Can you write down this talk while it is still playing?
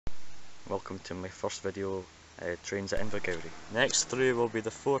Welcome to my first video, trains at Invergowrie. Next through will be the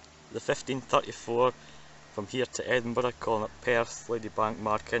 1534 from here to Edinburgh, calling at Perth, Ladybank,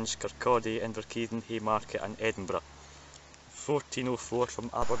 Markinch, Kirkcaldy, Inverkeithing, Haymarket and Edinburgh. 1404 from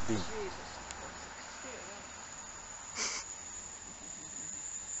Aberdeen.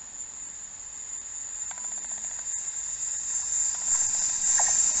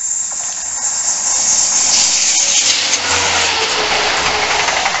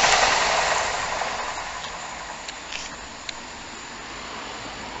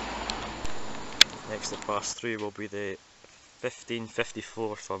 Next to pass through will be the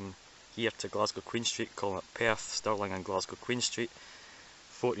 1554 from here to Glasgow Queen Street, calling at Perth, Stirling and Glasgow Queen Street.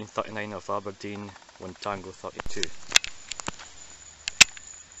 1439 of Aberdeen, 1 Tango 32.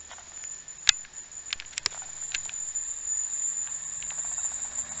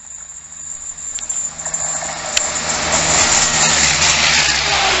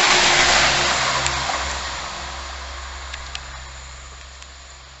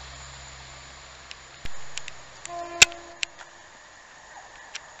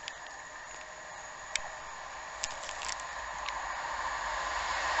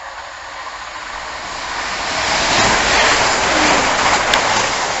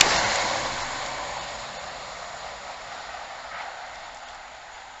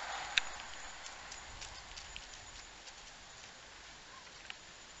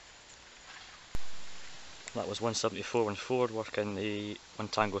 That was 174 and 4 working the 1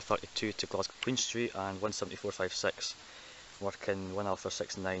 Tango 32 to Glasgow Queen Street, and 17456 working 1 Alpha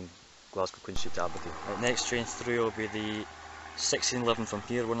 69 Glasgow Queen Street to Aberdeen. Right, next train through will be the 1611 from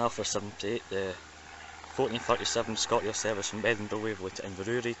here, 1 Alpha 78, the 1437 Scotia service from Edinburgh Waverley to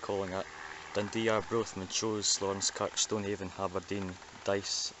Invergowrie, calling at Dundee, Arbroath, Montrose, Lawrence Kirk, Stonehaven, Aberdeen,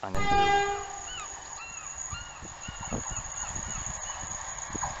 Dice and Invergowrie.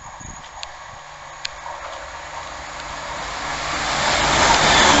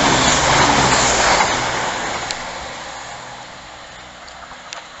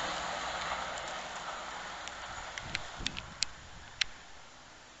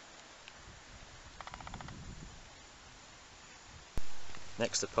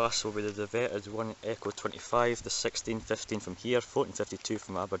 Next to pass will be the diverted 1 Echo 25, the 1615 from here, 1452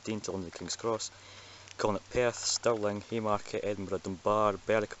 from Aberdeen to London King's Cross, calling at Perth, Stirling, Haymarket, Edinburgh, Dunbar,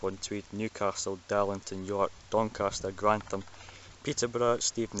 Berwick upon Tweed, Newcastle, Darlington, York, Doncaster, Grantham, Peterborough,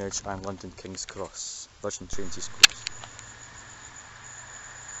 Stevenage and London King's Cross. Virgin Trains East Coast.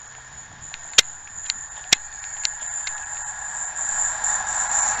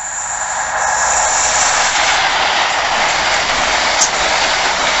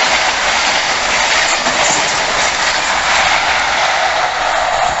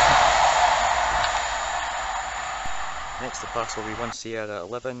 Next to pass will be 1 Sierra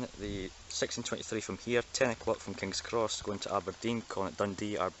 11, the 1623 from here, 10 o'clock from King's Cross, going to Aberdeen, calling at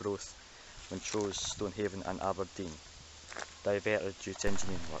Dundee, Arbroath, Montrose, Stonehaven and Aberdeen. Diverted due to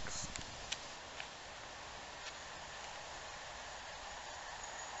engineering works.